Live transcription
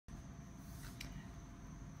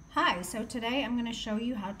Hi, so today I'm going to show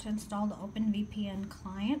you how to install the OpenVPN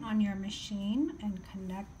client on your machine and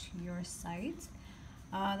connect to your site.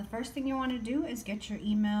 The first thing you want to do is get your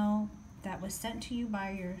email that was sent to you by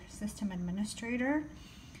your system administrator,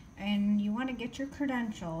 and you want to get your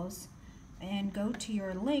credentials and go to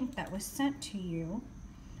your link that was sent to you.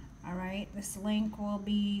 Alright, this link will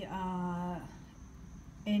be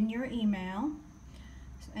in your email,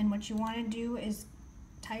 and what you want to do is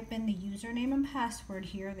type in the username and password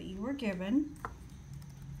here that you were given.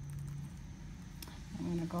 I'm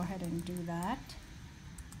going to go ahead and do that.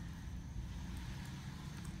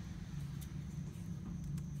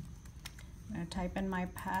 I'm going to type in my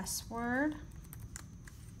password.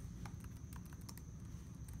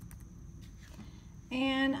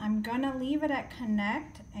 And I'm going to leave it at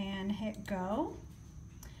connect and hit go.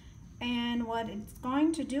 And what it's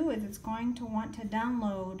going to do is it's going to want to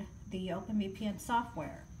download the OpenVPN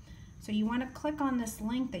software. So you want to click on this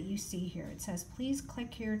link that you see here. It says please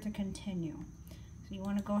click here to continue. So you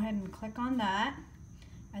want to go ahead and click on that,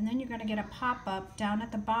 and then you're going to get a pop-up down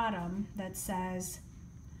at the bottom that says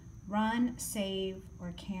run, save,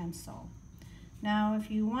 or cancel. Now if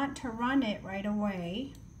you want to run it right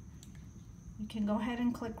away, you can go ahead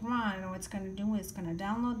and click run, and what it's going to do is it's going to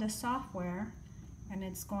download the software and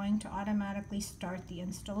it's going to automatically start the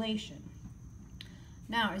installation.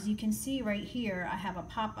 Now, as you can see right here, I have a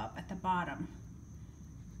pop-up at the bottom.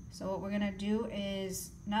 So what we're going to do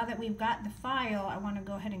is, now that we've got the file, I want to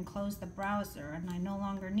go ahead and close the browser, and I no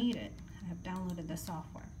longer need it. I have downloaded the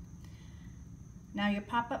software. Now your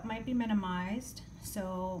pop-up might be minimized,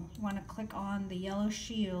 so you want to click on the yellow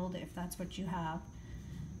shield if that's what you have.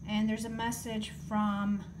 And there's a message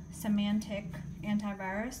from Semantic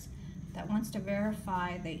Antivirus that wants to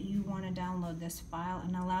verify that you want to download this file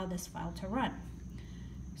and allow this file to run.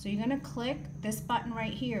 So you're going to click this button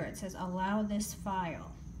right here. It says allow this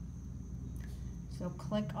file. So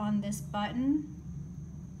click on this button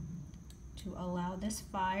to allow this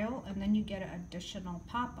file, and then you get an additional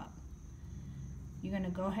pop-up. You're going to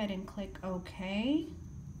go ahead and click OK,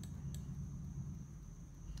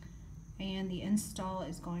 and the install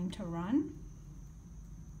is going to run.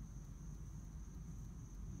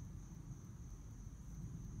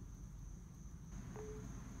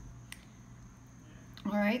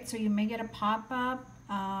 Alright, so you may get a pop-up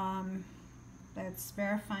that's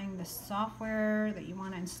verifying the software that you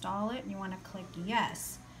want to install it, and you want to click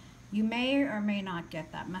yes. You may or may not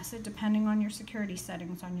get that message depending on your security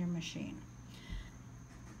settings on your machine.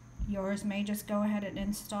 Yours may just go ahead and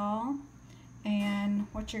install, and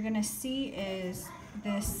what you're going to see is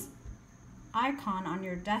this icon on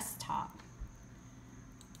your desktop.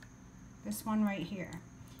 This one right here.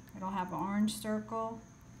 It'll have an orange circle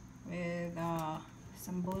with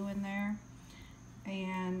some blue in there,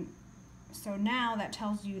 and so now that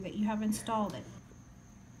tells you that you have installed it.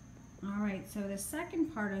 Alright, so the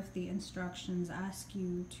second part of the instructions ask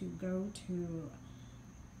you to go to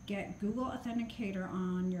get Google Authenticator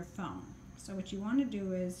on your phone. So what you want to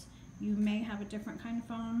do is, you may have a different kind of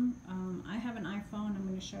phone. I have an iPhone. I'm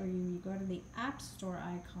going to show you. You go to the App Store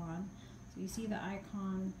icon. So you see the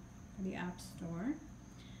icon for the App Store.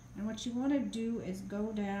 And what you want to do is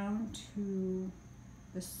go down to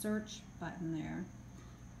the search button there,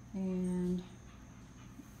 and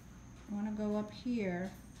you want to go up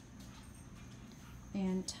here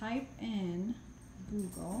and type in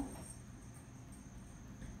Google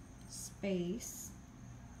space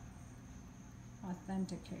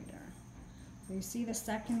Authenticator. So you see the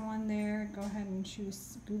second one there. Go ahead and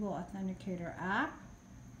choose Google Authenticator app,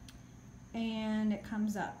 and it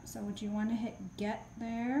comes up. So what you want to hit get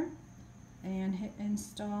there and hit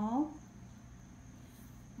install.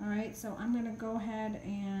 Alright, so I'm going to go ahead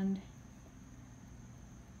and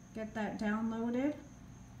get that downloaded,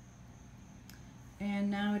 and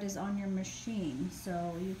now it is on your machine.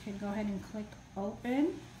 So you can go ahead and click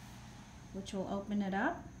open, which will open it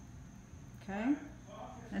up. Okay,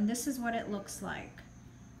 and this is what it looks like.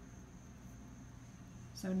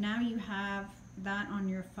 So now you have that on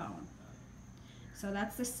your phone. So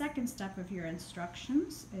that's the second step of your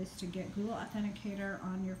instructions, is to get Google Authenticator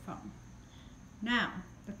on your phone. Now,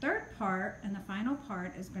 the third part and the final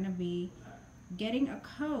part is going to be getting a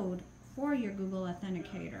code for your Google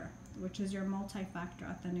Authenticator, which is your multi-factor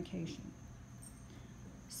authentication.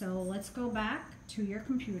 So let's go back to your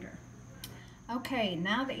computer. Okay,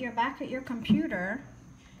 now that you're back at your computer,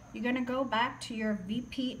 you're going to go back to your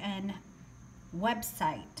VPN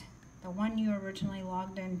website, the one you originally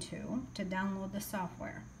logged into, to download the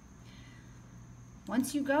software.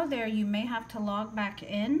 Once you go there, you may have to log back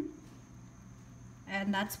in,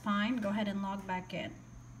 and that's fine. Go ahead and log back in.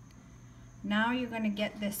 Now you're going to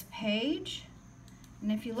get this page,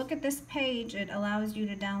 and if you look at this page, it allows you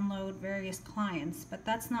to download various clients, but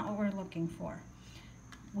that's not what we're looking for.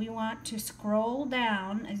 We want to scroll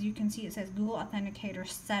down. As you can see, it says Google Authenticator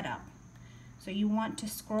Setup. So you want to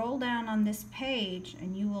scroll down on this page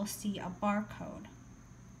and you will see a barcode.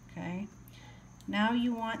 Okay. Now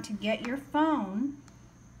you want to get your phone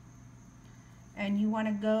and you want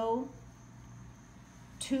to go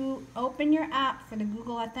to open your app for the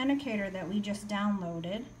Google Authenticator that we just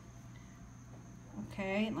downloaded.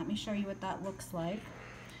 Okay, let me show you what that looks like.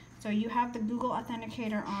 So you have the Google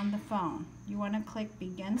Authenticator on the phone. You want to click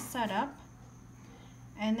Begin Setup,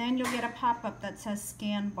 and then you'll get a pop-up that says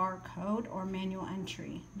Scan Barcode or Manual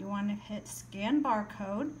Entry. You want to hit Scan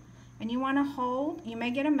Barcode, and you want to hold. You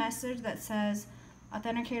may get a message that says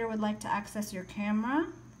Authenticator would like to access your camera.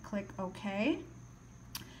 Click OK,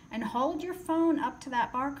 and hold your phone up to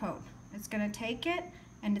that barcode. It's going to take it,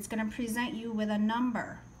 and it's going to present you with a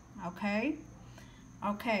number. Okay?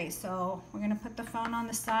 Okay, so we're going to put the phone on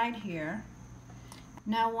the side here.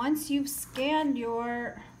 Now once you've scanned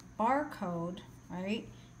your barcode, right?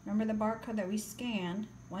 Remember the barcode that we scanned?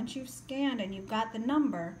 Once you've scanned and you've got the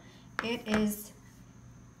number, it is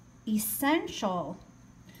essential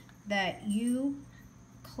that you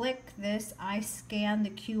click this I scan the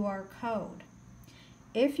QR code.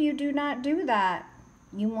 If you do not do that,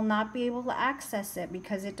 you will not be able to access it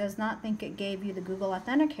because it does not think it gave you the Google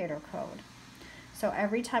Authenticator code. So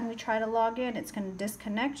every time you try to log in, it's going to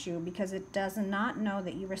disconnect you because it does not know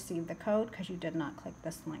that you received the code because you did not click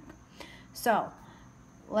this link. So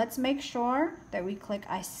let's make sure that we click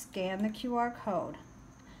I scan the QR code.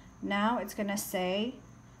 Now it's going to say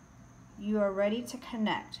you are ready to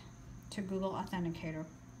connect to Google Authenticator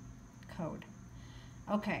code.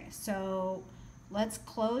 Okay, so let's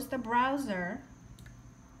close the browser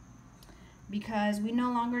because we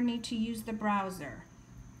no longer need to use the browser.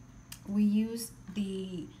 We use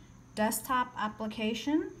the desktop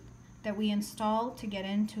application that we installed to get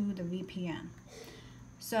into the VPN.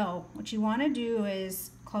 So what you want to do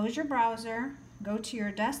is close your browser, go to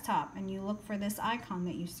your desktop, and you look for this icon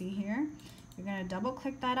that you see here. You're going to double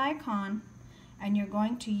click that icon, and you're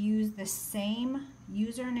going to use the same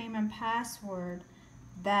username and password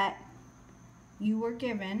that you were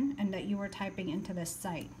given and that you were typing into this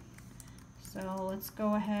site. So let's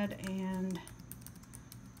go ahead and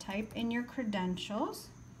type in your credentials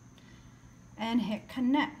and hit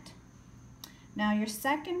connect. Now your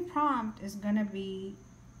second prompt is going to be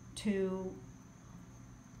to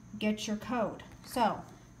get your code. So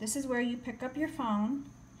this is where you pick up your phone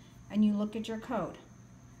and you look at your code.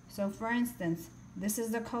 So for instance, this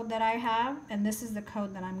is the code that I have and this is the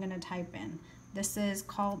code that I'm going to type in. This is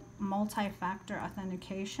called multi-factor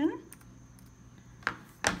authentication.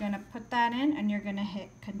 You're going to put that in and you're going to hit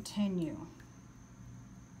continue.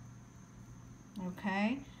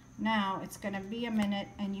 Okay, now it's going to be a minute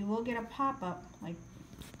and you will get a pop-up like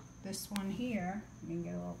this one here. You can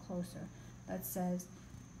get a little closer. That says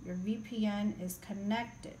your VPN is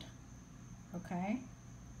connected. Okay,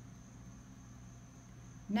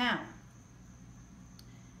 now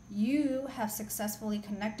you have successfully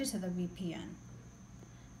connected to the VPN.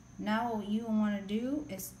 Now what you want to do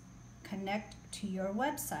is connect to your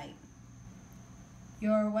website.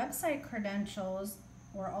 Your website credentials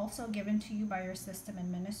were also given to you by your system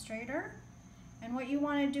administrator. And what you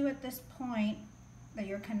want to do at this point that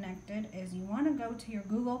you're connected is you want to go to your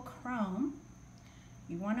Google Chrome.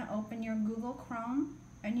 You want to open your Google Chrome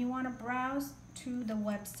and you want to browse to the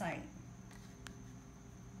website.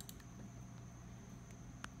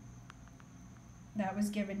 That was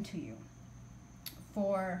given to you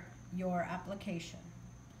for your application.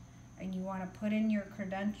 And you want to put in your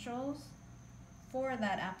credentials for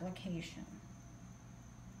that application.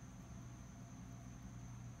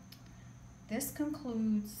 This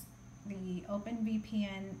concludes the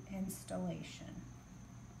OpenVPN installation.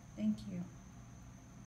 Thank you.